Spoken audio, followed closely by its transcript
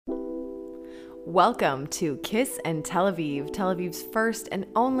Welcome to Kiss and Tel Aviv, Tel Aviv's first and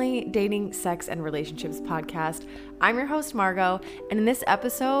only dating, sex, and relationships podcast. I'm your host, Margot, and in this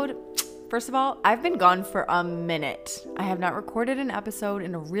episode, first of all, I've been gone for a minute. I have not recorded an episode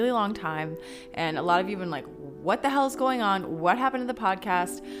in a really long time, and a lot of you have been like, what the hell is going on? What happened to the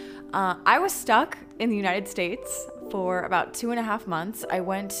podcast? I was stuck in the United States for about 2.5 months. I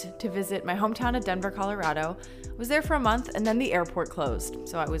went to visit my hometown of Denver, Colorado. Was there for a month, and then the airport closed.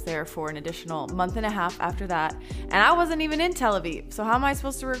 So I was there for an additional 1.5 months after that. And I wasn't even in Tel Aviv. So how am I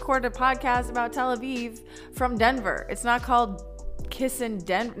supposed to record a podcast about Tel Aviv from Denver? It's not called Kissin'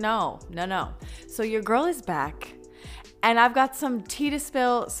 Denver. No. So your girl is back. And I've got some tea to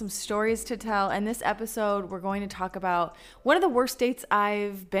spill, some stories to tell. And this episode, we're going to talk about one of the worst dates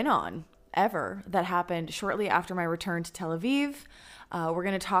I've been on ever that happened shortly after my return to Tel Aviv. We're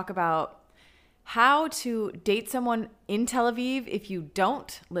going to talk about how to date someone in Tel Aviv if you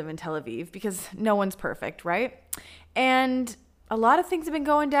don't live in Tel Aviv, because no one's perfect, right? And a lot of things have been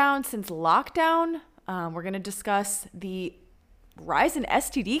going down since lockdown. We're going to discuss the rise in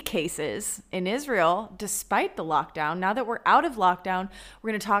STD cases in Israel despite the lockdown. Now that we're out of lockdown, we're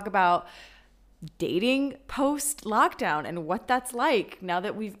going to talk about dating post-lockdown and what that's like now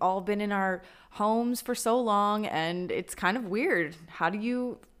that we've all been in our homes for so long and it's kind of weird. How do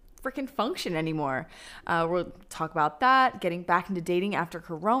you freaking function anymore? We'll talk about that, getting back into dating after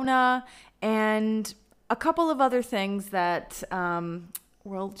Corona, and a couple of other things that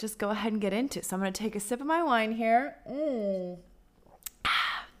we'll just go ahead and get into. So I'm going to take a sip of my wine here. Little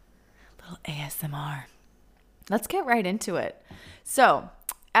ASMR. Let's get right into it. So,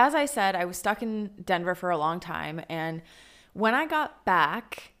 as I said, I was stuck in Denver for a long time, and when I got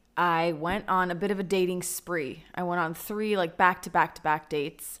back, I went on a bit of a dating spree. I went on 3 back-to-back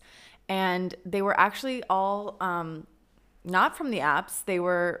dates, and they were actually all not from the apps. They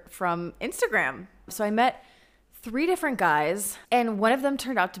were from Instagram. So I met 3 different guys, and one of them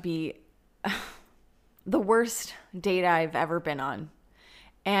turned out to be the worst date I've ever been on.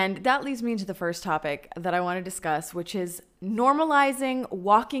 And that leads me into the first topic that I want to discuss, which is normalizing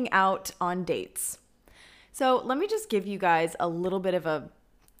walking out on dates. So let me just give you guys a little bit of a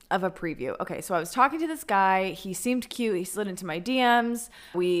preview. Okay, so I was talking to this guy. He seemed cute. He slid into my DMs.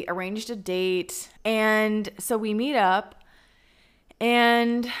 We arranged a date. And so we meet up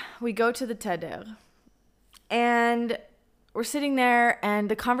and we go to the Teder. And we're sitting there and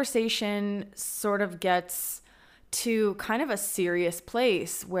the conversation sort of gets to kind of a serious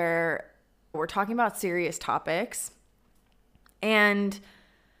place where we're talking about serious topics. And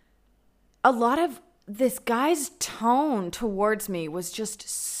a lot of this guy's tone towards me was just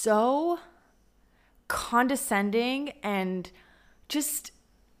so condescending and just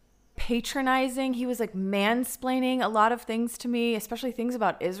patronizing. He was like mansplaining a lot of things to me, especially things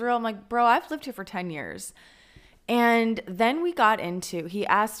about Israel. I'm like, bro, I've lived here for 10 years. And then we got into, he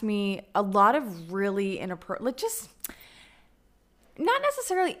asked me a lot of really inappropriate, just not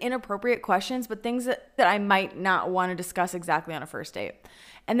necessarily inappropriate questions, but things that I might not want to discuss exactly on a first date.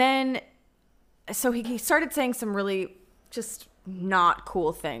 And then, so he started saying some really just not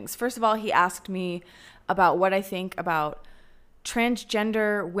cool things. First of all, he asked me about what I think about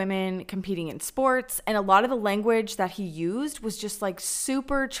transgender women competing in sports. And a lot of the language that he used was just like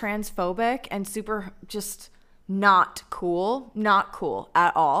super transphobic and super just not cool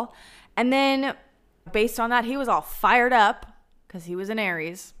at all. And then based on that, he was all fired up because he was an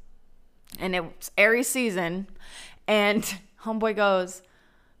Aries and it's Aries season. And homeboy goes,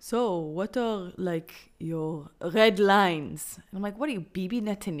 so what are like your red lines? And I'm like, what are you, Bibi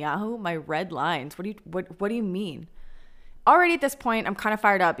Netanyahu? My red lines? What do you mean? Already at this point, I'm kind of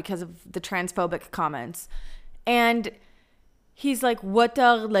fired up because of the transphobic comments. And he's like, what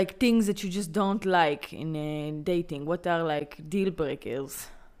are like things that you just don't like in dating? What are like deal breakers?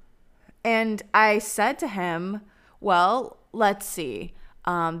 And I said to him, well, let's see.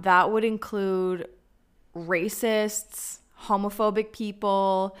 That would include racists, homophobic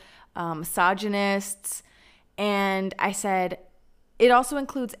people, misogynists. And I said, it also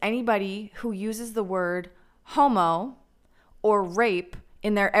includes anybody who uses the word homo or rape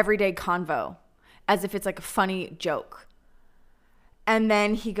in their everyday convo, as if it's like a funny joke. And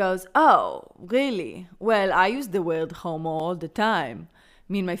then he goes, oh, really? Well, I use the word homo all the time.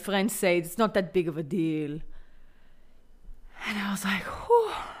 Me and my friends say it's not that big of a deal. And I was like,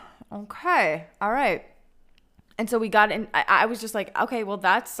 whew, okay, all right. And so we got in. I was just like, okay, well,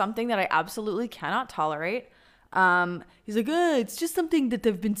 that's something that I absolutely cannot tolerate. He's like, it's just something that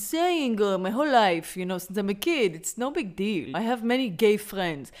I've been saying my whole life, since I'm a kid. It's no big deal. I have many gay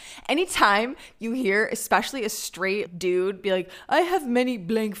friends. Anytime you hear, especially a straight dude, be like, I have many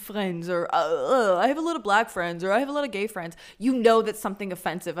blank friends, or I have a lot of black friends, or I have a lot of gay friends, you know that something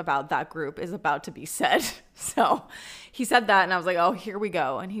offensive about that group is about to be said. So he said that, and I was like, oh, here we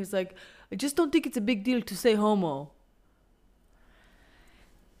go. And he was like, I just don't think it's a big deal to say homo.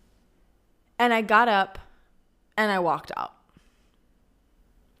 And I got up and I walked out.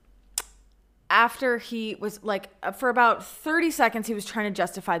 After he was like, for about 30 seconds, he was trying to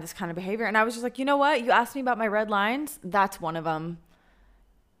justify this kind of behavior. And I was just like, you know what? You asked me about my red lines. That's one of them.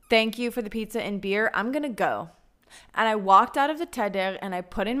 Thank you for the pizza and beer. I'm going to go. And I walked out of the Teder and I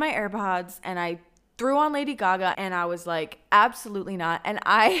put in my AirPods and I threw on Lady Gaga and I was like, absolutely not. And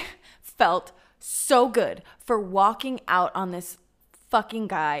I felt so good for walking out on this fucking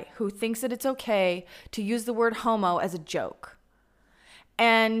guy who thinks that it's okay to use the word homo as a joke.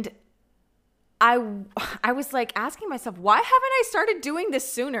 And I was like asking myself, why haven't I started doing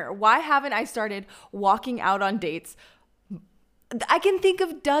this sooner? Why haven't I started walking out on dates? I can think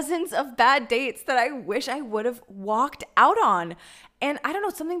of dozens of bad dates that I wish I would have walked out on. And I don't know,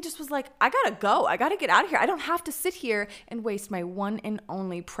 something just was like, I gotta go. I gotta get out of here. I don't have to sit here and waste my one and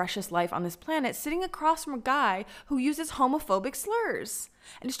only precious life on this planet sitting across from a guy who uses homophobic slurs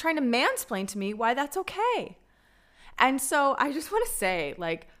and is trying to mansplain to me why that's okay. And so I just want to say,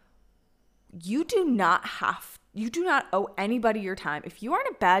 like, you do not owe anybody your time. If you are on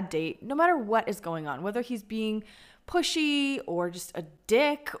a bad date, no matter what is going on, whether he's being pushy or just a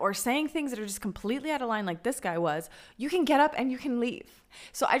dick or saying things that are just completely out of line like this guy was, you can get up and you can leave.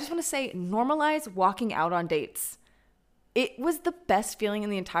 So I just want to say, normalize walking out on dates. It was the best feeling in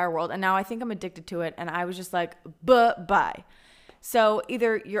the entire world. And now I think I'm addicted to it. And I was just like, bye. So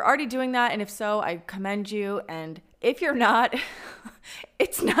either you're already doing that, and if so, I commend you. And if you're not,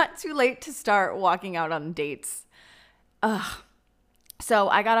 it's not too late to start walking out on dates. So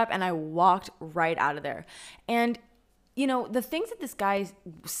I got up and I walked right out of there. And, the things that this guy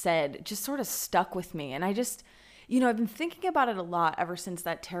said just sort of stuck with me. And I just, I've been thinking about it a lot ever since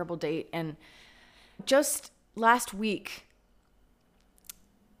that terrible date. And just last week,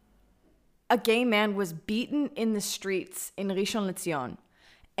 a gay man was beaten in the streets in Rishon LeZion.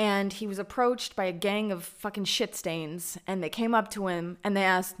 And he was approached by a gang of fucking shit stains. And they came up to him and they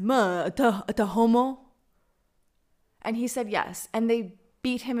asked, Ma, ata homo? And he said yes. And they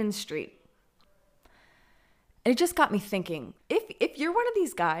beat him in the street. And it just got me thinking, if you're one of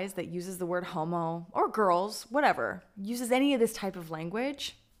these guys that uses the word homo, or girls, whatever, uses any of this type of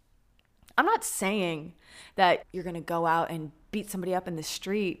language, I'm not saying that you're going to go out and beat somebody up in the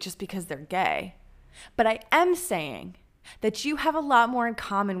street just because they're gay. But I am saying that you have a lot more in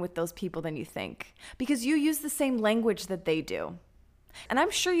common with those people than you think, because you use the same language that they do. And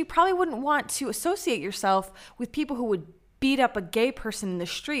I'm sure you probably wouldn't want to associate yourself with people who would beat up a gay person in the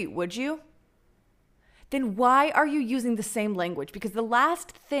street, would you? Then why are you using the same language? Because the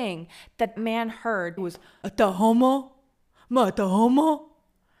last thing that man heard was, ata homo? Ma, ata homo?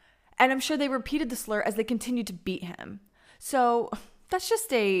 And I'm sure they repeated the slur as they continued to beat him. So that's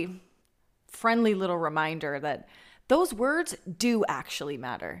just a friendly little reminder that those words do actually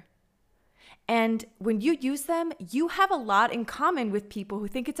matter. And when you use them, you have a lot in common with people who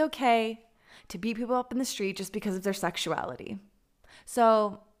think it's okay to beat people up in the street just because of their sexuality.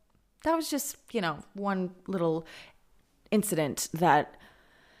 So that was just, one little incident that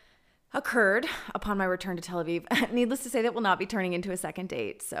occurred upon my return to Tel Aviv. Needless to say, that will not be turning into a second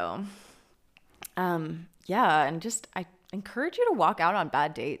date. So, yeah, and just I encourage you to walk out on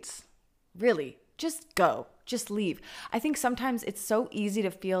bad dates. Really, just go. Just leave. I think sometimes it's so easy to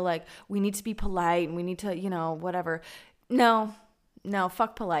feel like we need to be polite and we need to, whatever. No,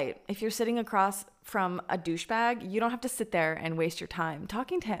 fuck polite. If you're sitting across from a douchebag, you don't have to sit there and waste your time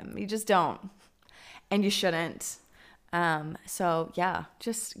talking to him. You just don't. And you shouldn't. So yeah,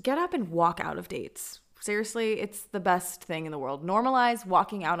 just get up and walk out of dates. Seriously, it's the best thing in the world. Normalize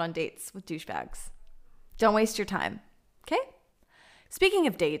walking out on dates with douchebags. Don't waste your time. Okay? Speaking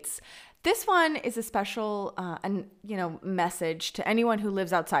of dates, this one is a special, message to anyone who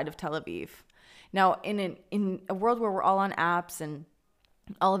lives outside of Tel Aviv. Now, in a world where we're all on apps and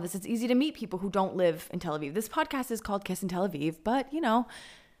all of this, it's easy to meet people who don't live in Tel Aviv. This podcast is called Kiss in Tel Aviv, but,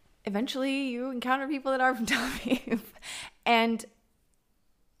 eventually you encounter people that are from Tel Aviv. And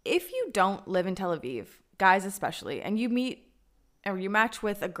if you don't live in Tel Aviv, guys especially, and you meet or you match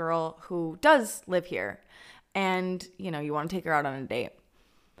with a girl who does live here and, you want to take her out on a date,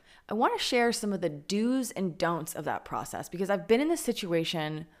 I want to share some of the do's and don'ts of that process, because I've been in this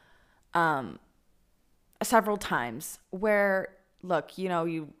situation several times where, look,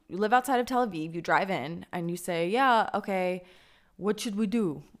 you live outside of Tel Aviv, you drive in and you say, yeah, okay, what should we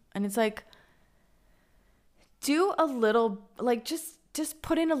do? And it's like, do a little, like, just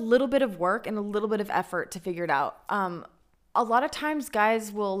put in a little bit of work and a little bit of effort to figure it out. A lot of times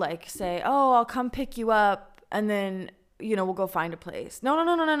guys will like say, oh, I'll come pick you up and then, we'll go find a place. No.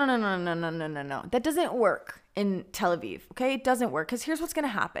 That doesn't work in Tel Aviv, okay? It doesn't work because here's what's going to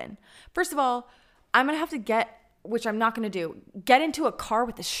happen. First of all, I'm going to have to which I'm not going to get into a car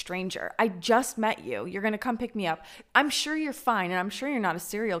with a stranger. I just met you. You're going to come pick me up. I'm sure you're fine and I'm sure you're not a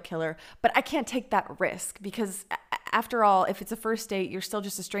serial killer, but I can't take that risk because after all, if it's a first date, you're still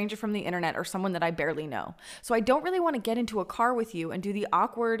just a stranger from the internet or someone that I barely know. So I don't really want to get into a car with you and do the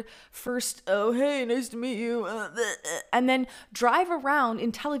awkward first, oh, hey, nice to meet you, and then drive around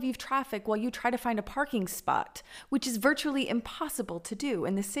in Tel Aviv traffic while you try to find a parking spot, which is virtually impossible to do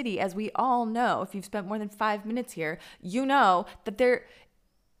in the city, as we all know. If you've spent more than 5 minutes here, you know that there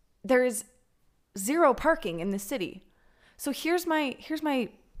is zero parking in the city. So here's my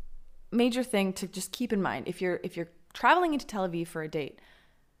major thing to just keep in mind. If you're traveling into Tel Aviv for a date,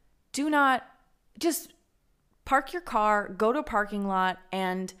 do not just park your car, go to a parking lot,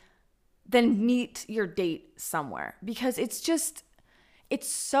 and then meet your date somewhere, because it's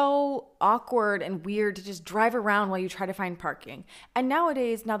so awkward and weird to just drive around while you try to find parking. And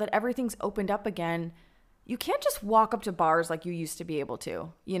nowadays, now that everything's opened up again, you can't just walk up to bars like you used to be able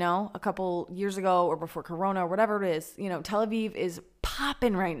to, a couple years ago or before Corona or whatever it is. Tel Aviv is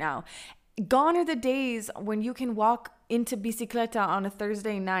popping right now. Gone are the days when you can walk into Bicicleta on a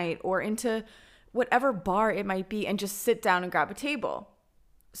Thursday night or into whatever bar it might be and just sit down and grab a table.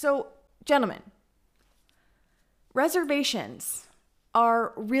 So, gentlemen, reservations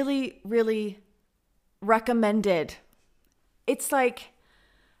are really, really recommended. It's like,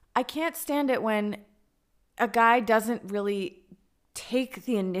 I can't stand it when a guy doesn't really take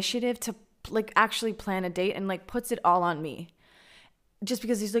the initiative to like actually plan a date and like puts it all on me. Just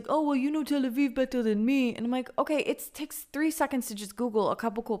because he's like, oh, well, you know Tel Aviv better than me. And I'm like, okay, it takes 3 seconds to just Google a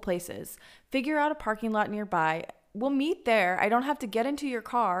couple cool places. Figure out a parking lot nearby. We'll meet there. I don't have to get into your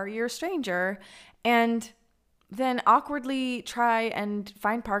car. You're a stranger. And then awkwardly try and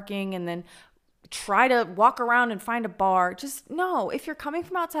find parking and then try to walk around and find a bar. Just no. If you're coming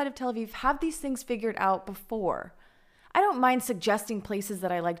from outside of Tel Aviv, have these things figured out before. I don't mind suggesting places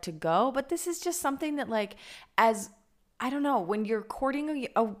that I like to go, but this is just something that I don't know, when you're courting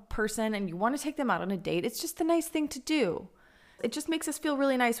a person and you want to take them out on a date, it's just a nice thing to do. It just makes us feel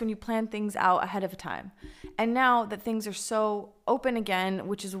really nice when you plan things out ahead of time. And now that things are so open again,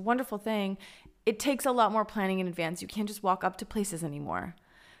 which is a wonderful thing, it takes a lot more planning in advance. You can't just walk up to places anymore.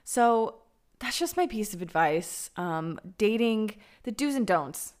 So that's just my piece of advice. Dating, the do's and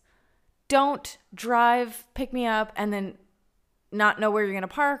don'ts. Don't drive, pick me up, and then not know where you're going to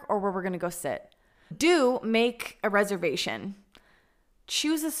park or where we're going to go sit. Do make a reservation.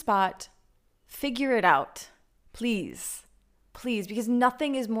 Choose a spot. Figure it out. Please. Please. Because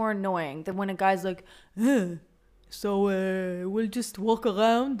nothing is more annoying than when a guy's like, so we'll just walk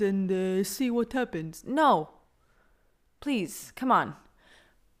around and see what happens. No. Please. Come on.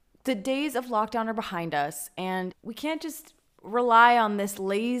 The days of lockdown are behind us, and we can't just rely on this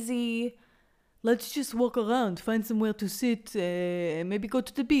lazy, let's just walk around, find somewhere to sit, maybe go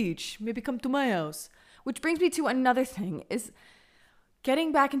to the beach, maybe come to my house. Which brings me to another thing, is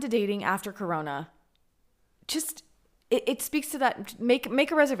getting back into dating after Corona. Just, it speaks to that.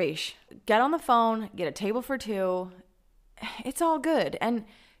 Make a reservation. Get on the phone, get a table for two. It's all good. And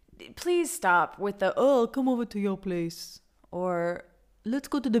please stop with the, oh, come over to your place. Or, let's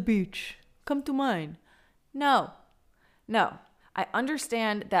go to the beach. Come to mine. No. I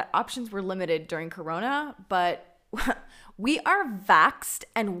understand that options were limited during Corona, but we are vaxxed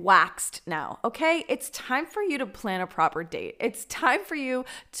and waxed now, okay? It's time for you to plan a proper date. It's time for you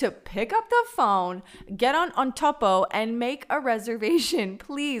to pick up the phone, get on Topo, and make a reservation.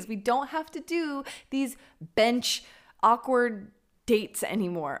 Please, we don't have to do these bench awkward dates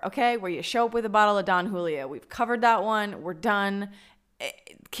anymore, okay? Where you show up with a bottle of Don Julio. We've covered that one. We're done.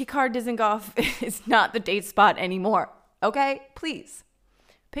 Kikar Dizengoff is not the date spot anymore. Okay, please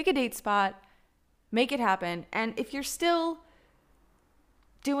pick a date spot, make it happen. And if you're still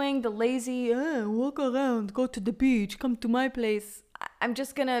doing the lazy, walk around, go to the beach, come to my place, I'm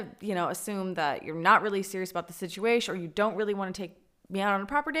just gonna, assume that you're not really serious about the situation or you don't really want to take me out on a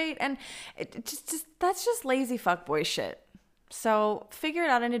proper date. And it just that's just lazy fuckboy shit. So figure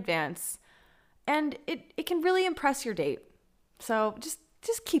it out in advance, and it can really impress your date. So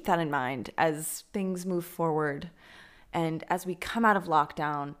just keep that in mind as things move forward. And as we come out of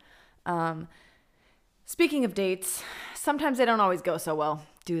lockdown, Speaking of dates, sometimes they don't always go so well,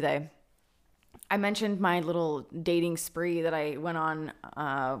 do they? I mentioned my little dating spree that I went on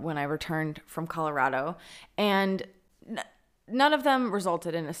when I returned from Colorado, and none of them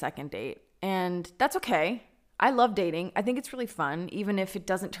resulted in a second date. And that's okay. I love dating. I think it's really fun, even if it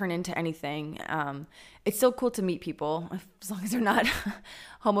doesn't turn into anything. It's still cool to meet people, as long as they're not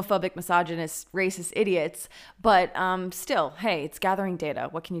homophobic, misogynist, racist idiots. But still, hey, it's gathering data.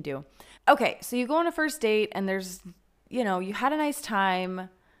 What can you do? Okay, so you go on a first date and there's, you had a nice time,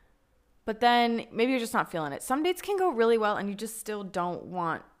 but then maybe you're just not feeling it. Some dates can go really well and you just still don't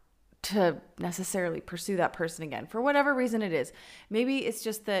want to necessarily pursue that person again for whatever reason it is. Maybe it's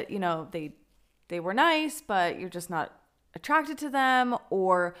just that, they were nice, but you're just not attracted to them,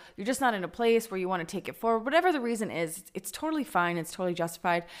 or you're just not in a place where you want to take it forward. Whatever the reason is, it's totally fine. It's totally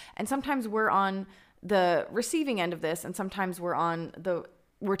justified. And sometimes we're on the receiving end of this, and sometimes we're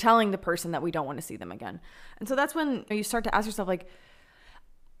telling the person that we don't want to see them again. And so that's when you start to ask yourself, like,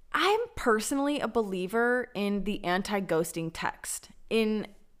 I'm personally a believer in the anti-ghosting text.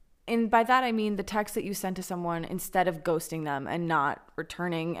 And by that, I mean the text that you send to someone instead of ghosting them and not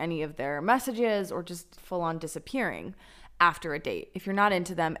returning any of their messages or just full on disappearing after a date. If you're not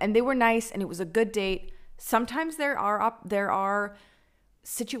into them and they were nice and it was a good date, sometimes there are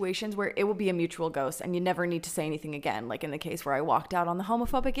situations where it will be a mutual ghost and you never need to say anything again. Like in the case where I walked out on the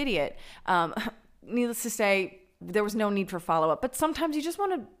homophobic idiot. Needless to say, there was no need for follow-up. But sometimes you just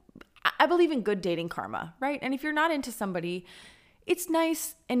want to, I believe in good dating karma, right? And if you're not into somebody, it's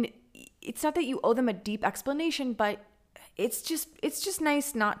nice, and it's not that you owe them a deep explanation, but it's just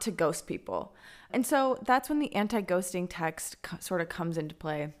nice not to ghost people. And so that's when the anti-ghosting text sort of comes into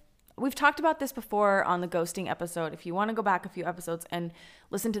play. We've talked about this before on the ghosting episode. If you want to go back a few episodes and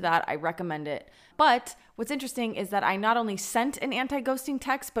listen to that, I recommend it. But what's interesting is that I not only sent an anti-ghosting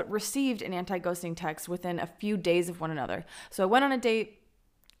text, but received an anti-ghosting text within a few days of one another. So I went on a date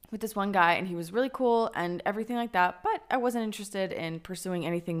with this one guy and he was really cool and everything like that, but I wasn't interested in pursuing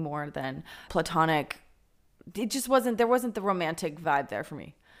anything more than platonic. There wasn't the romantic vibe there for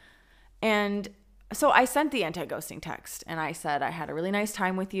me. And so I sent the anti-ghosting text and I said, I had a really nice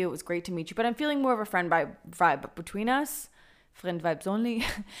time with you. It was great to meet you, but I'm feeling more of a friend vibe between us. Friend vibes only.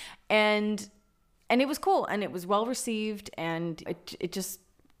 and it was cool and it was well received, and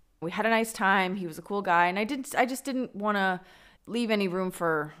we had a nice time. He was a cool guy, and I just didn't want to leave any room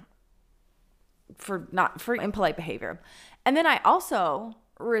for impolite behavior. And then I also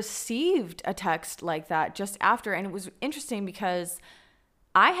received a text like that just after, and it was interesting because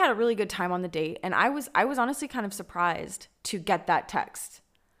I had a really good time on the date, and I was honestly kind of surprised to get that text.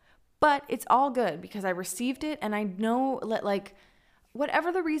 But it's all good because I received it, and I know that, like,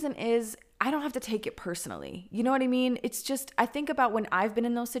 whatever the reason is, I don't have to take it personally. You know what I mean? It's just, I think about when I've been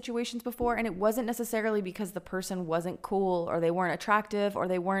in those situations before, and it wasn't necessarily because the person wasn't cool or they weren't attractive or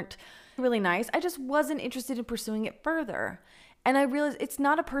they weren't really nice. I just wasn't interested in pursuing it further. And I realized it's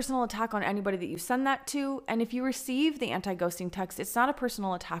not a personal attack on anybody that you send that to. And if you receive the anti-ghosting text, it's not a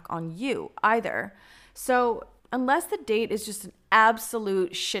personal attack on you either. So unless the date is just an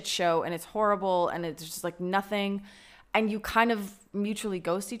absolute shit show and it's horrible and it's just like nothing, and you kind of mutually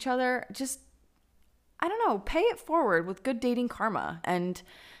ghost each other, just, I don't know, pay it forward with good dating karma and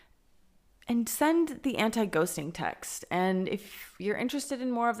send the anti-ghosting text. And if you're interested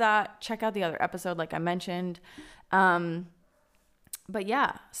in more of that, check out the other episode like I mentioned. But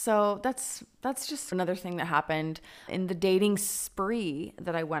yeah, so that's just another thing that happened in the dating spree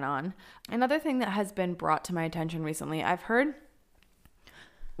that I went on. Another thing that has been brought to my attention recently, I've heard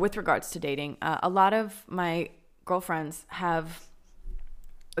with regards to dating, a lot of my girlfriends have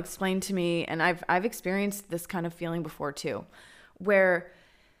explained to me, and I've experienced this kind of feeling before too, where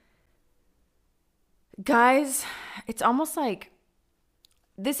guys, it's almost like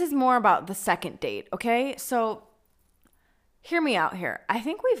this is more about the second date, okay? So hear me out here. I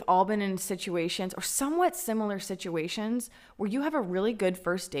think we've all been in situations or somewhat similar situations where you have a really good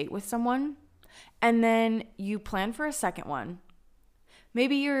first date with someone and then you plan for a second one.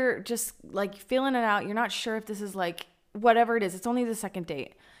 Maybe you're just like feeling it out. You're not sure if this is like whatever it is. It's only the second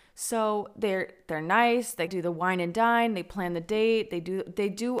date. So they're nice. They do the wine and dine. They plan the date. They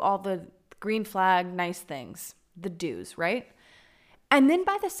do all the green flag nice things, the do's, right? And then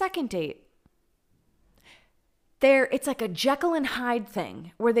by the second date, it's like a Jekyll and Hyde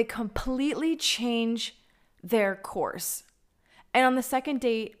thing where they completely change their course. And on the second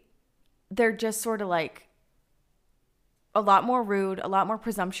date, they're just sort of like a lot more rude, a lot more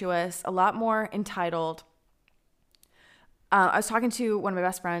presumptuous, a lot more entitled. I was talking to one of my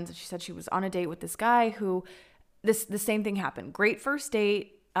best friends, and she said she was on a date with this guy who the same thing happened. Great first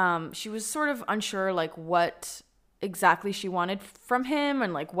date. she was sort of unsure like what exactly she wanted from him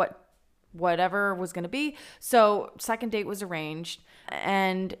and like whatever was going to be. So second date was arranged,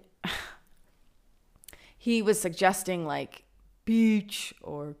 and he was suggesting like beach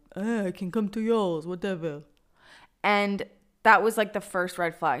or I can come to yours, whatever. And that was like the first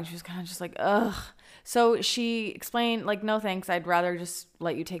red flag. She was kind of just like, ugh. So she explained like, no thanks, I'd rather just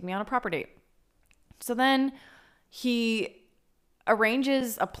let you take me on a proper date. So then he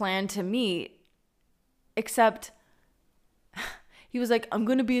arranges a plan to meet, except he was like, I'm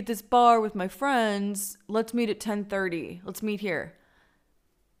going to be at this bar with my friends. Let's meet at 10:30. Let's meet here.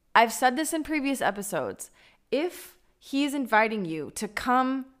 I've said this in previous episodes. If he's inviting you to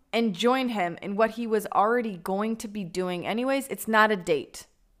come and join him in what he was already going to be doing anyways, it's not a date.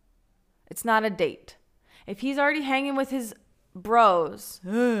 It's not a date. If he's already hanging with his bros,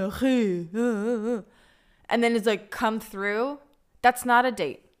 and then it's like, come through, that's not a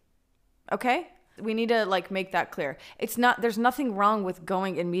date. Okay? We need to like make that clear. There's nothing wrong with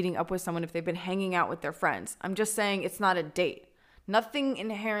going and meeting up with someone if they've been hanging out with their friends. I'm just saying it's not a date. Nothing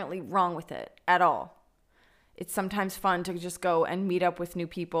inherently wrong with it at all. It's sometimes fun to just go and meet up with new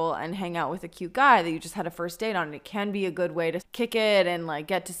people and hang out with a cute guy that you just had a first date on. And it can be a good way to kick it and like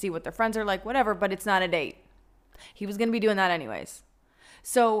get to see what their friends are like, whatever, but it's not a date. He was going to be doing that anyways.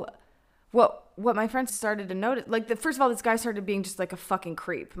 So what my friends started to notice, like first of all, this guy started being just like a fucking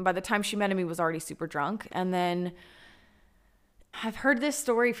creep. And by the time she met him, he was already super drunk. And then I've heard this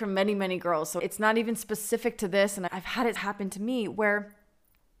story from many, many girls. So it's not even specific to this. And I've had it happen to me where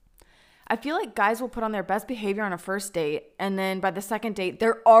I feel like guys will put on their best behavior on a first date, and then by the second date,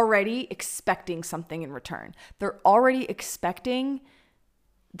 they're already expecting something in return. They're already expecting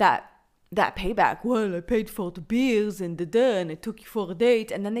that payback. Well, I paid for the beers and and I took you for a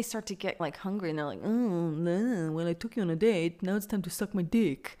date, and then they start to get like hungry, and they're like, oh, no, well, I took you on a date. Now it's time to suck my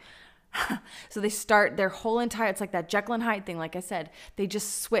dick. So they start their whole entire, it's like that Jekyll and Hyde thing, like I said, they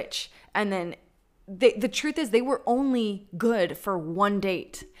just switch, and then the truth is they were only good for one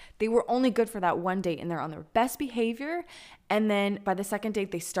date. They were only good for that one date, and they're on their best behavior. And then by the second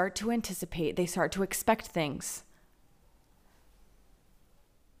date, they start to anticipate. They start to expect things.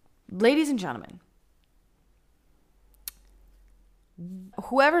 Ladies and gentlemen,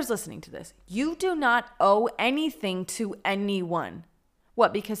 whoever's listening to this, you do not owe anything to anyone.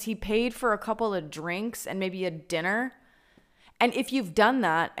 What, because he paid for a couple of drinks and maybe a dinner? And if you've done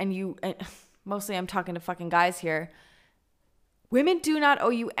that and mostly I'm talking to fucking guys here, women do not owe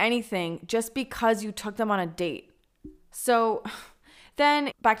you anything just because you took them on a date. So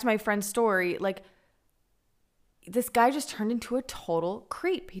then back to my friend's story, like this guy just turned into a total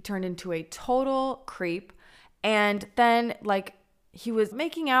creep. He turned into a total creep. And then like he was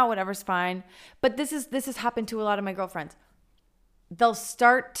making out, whatever's fine. But this has happened to a lot of my girlfriends. They'll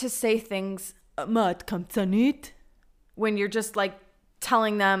start to say things, Mat kamtsanit, when you're just like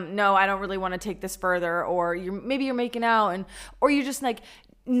telling them, no, I don't really want to take this further, or you're making out, or you're just like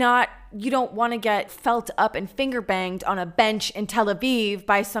you don't want to get felt up and finger banged on a bench in Tel Aviv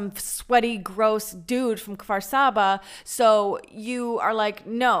by some sweaty, gross dude from Kfar Saba. So you are like,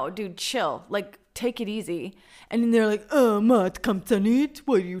 no, dude, chill, like take it easy. And then they're like, Mat kamtsanit,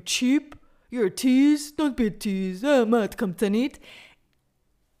 what are you, cheap? You're a tease, don't be a tease. Mat kamtsanit.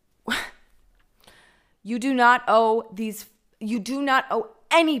 You do not owe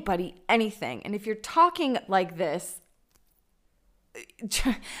anybody anything. And if you're talking like this,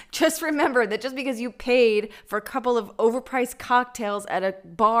 just remember that just because you paid for a couple of overpriced cocktails at a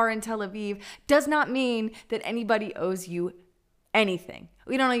bar in Tel Aviv does not mean that anybody owes you anything.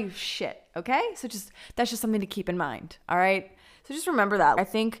 We don't owe you shit, okay? So that's just something to keep in mind, all right? So just remember that. I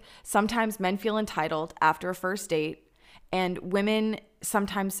think sometimes men feel entitled after a first date, and women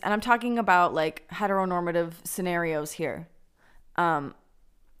sometimes, and I'm talking about like heteronormative scenarios here.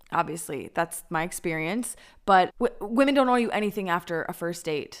 Obviously, that's my experience, but women don't owe you anything after a first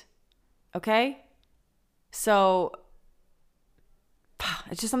date, okay? So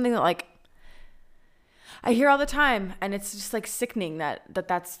it's just something that like I hear all the time, and it's just like sickening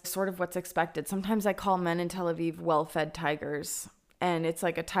that's sort of what's expected. Sometimes I call men in Tel Aviv well-fed tigers, and it's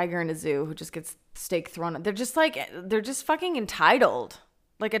like a tiger in a zoo who just gets steak thrown at. They're just fucking entitled.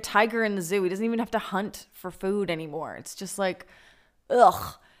 Like a tiger in the zoo. He doesn't even have to hunt for food anymore. It's just like,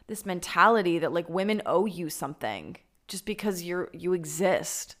 ugh, this mentality that like women owe you something just because you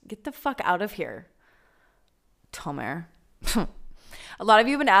exist. Get the fuck out of here, Tomer. A lot of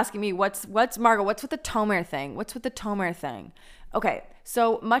you have been asking me, what's Margot, what's with the Tomer thing? What's with the Tomer thing? Okay,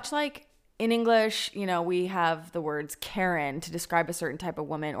 so much like In English, you know, we have the words Karen to describe a certain type of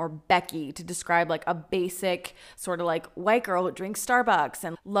woman, or Becky to describe like a basic sort of like white girl who drinks Starbucks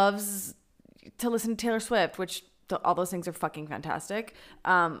and loves to listen to Taylor Swift, which all those things are fucking fantastic.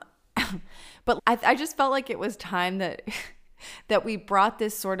 But I just felt like it was time that that we brought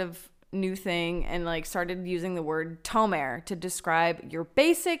this sort of new thing and like started using the word Tomer to describe your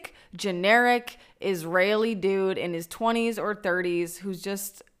basic generic Israeli dude in his 20s or 30s who's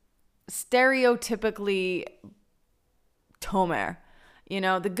just stereotypically Tomer. You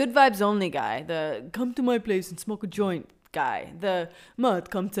know, the good vibes only guy, the come to my place and smoke a joint guy, the mat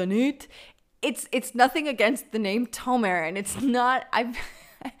come to eat. It's nothing against the name Tomer, and it's not, I've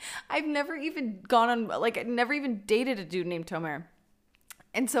never even gone on, like, I never even dated a dude named Tomer.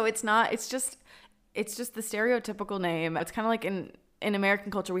 And so it's just the stereotypical name. It's kind of like in American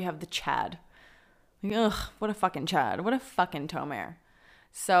culture, we have the Chad. Like, ugh, what a fucking Chad. What a fucking Tomer.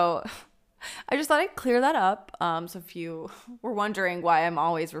 So I just thought I'd clear that up. So if you were wondering why I'm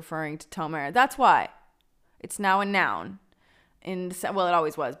always referring to Tomer, that's why. It's now a noun. Well, it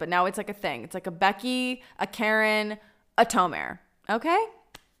always was, but now it's like a thing. It's like a Becky, a Karen, a Tomer. Okay?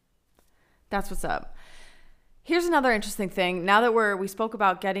 That's what's up. Here's another interesting thing. Now that we spoke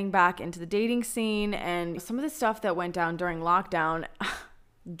about getting back into the dating scene and some of the stuff that went down during lockdown,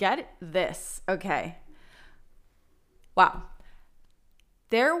 get this. Okay. Wow.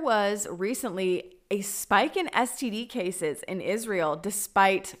 There was recently a spike in STD cases in Israel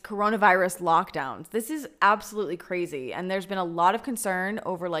despite coronavirus lockdowns. This is absolutely crazy. And there's been a lot of concern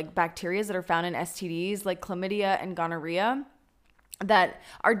over like bacteria that are found in STDs like chlamydia and gonorrhea that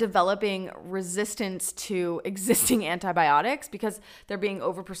are developing resistance to existing antibiotics because they're being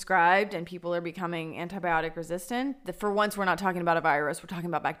overprescribed and people are becoming antibiotic resistant. For once, we're not talking about a virus. We're talking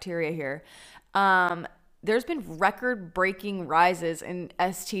about bacteria here. There's been record-breaking rises in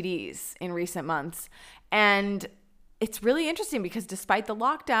STDs in recent months. And it's really interesting because despite the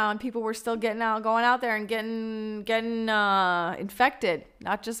lockdown, people were still going out there and getting infected,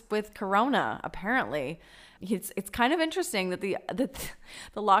 not just with corona, apparently. It's kind of interesting that the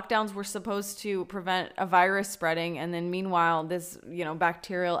lockdowns were supposed to prevent a virus spreading, and then meanwhile, this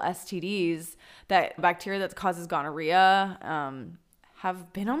bacterial STDs, that bacteria that causes gonorrhea,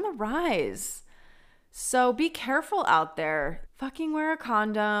 have been on the rise. So be careful out there. Fucking wear a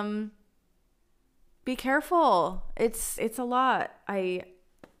condom. Be careful. It's a lot.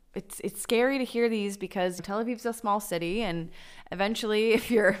 It's scary to hear these because Tel Aviv's a small city, and eventually if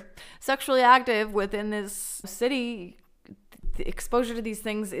you're sexually active within this city, the exposure to these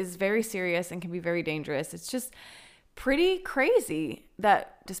things is very serious and can be very dangerous. It's just pretty crazy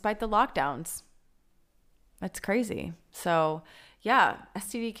that despite the lockdowns, that's crazy. So yeah,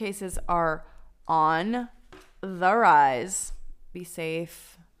 STD cases are on the rise. Be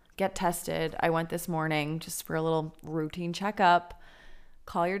safe. Get tested. I went this morning just for a little routine checkup.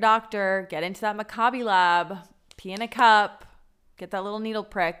 Call your doctor, get into that Maccabi lab, pee in a cup, get that little needle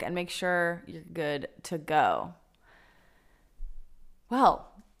prick, and make sure you're good to go.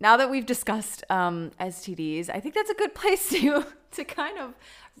 Well, now that we've discussed STDs, I think that's a good place to kind of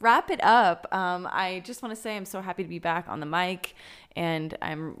wrap it up. I just want to say I'm so happy to be back on the mic, and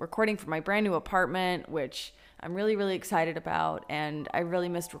I'm recording from my brand new apartment, which I'm really, really excited about. And I really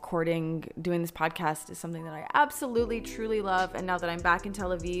missed recording. Doing this podcast is something that I absolutely, truly love. And now that I'm back in Tel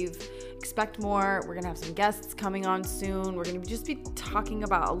Aviv, expect more. We're going to have some guests coming on soon. We're going to just be talking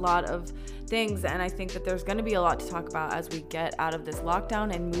about a lot of things. And I think that there's going to be a lot to talk about as we get out of this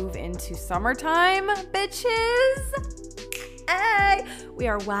lockdown and move into summertime, bitches. Hey, we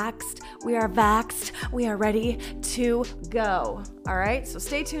are waxed, we are vaxxed, we are ready to go. All right, so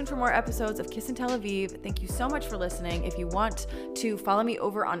stay tuned for more episodes of Kiss in Tel Aviv. Thank you so much for listening. If you want to follow me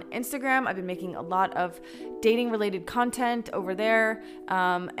over on Instagram, I've been making a lot of dating related content over there,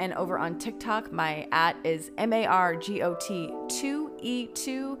 and over on TikTok, my @ is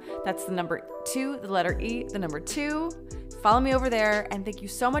MARGOT2E2. That's the number 2, the letter E, the number 2. Follow me over there, and thank you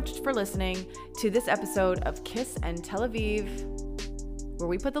so much for listening to this episode of Kiss and Tel Aviv, where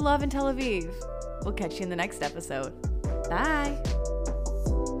we put the love in Tel Aviv. We'll catch you in the next episode. Bye.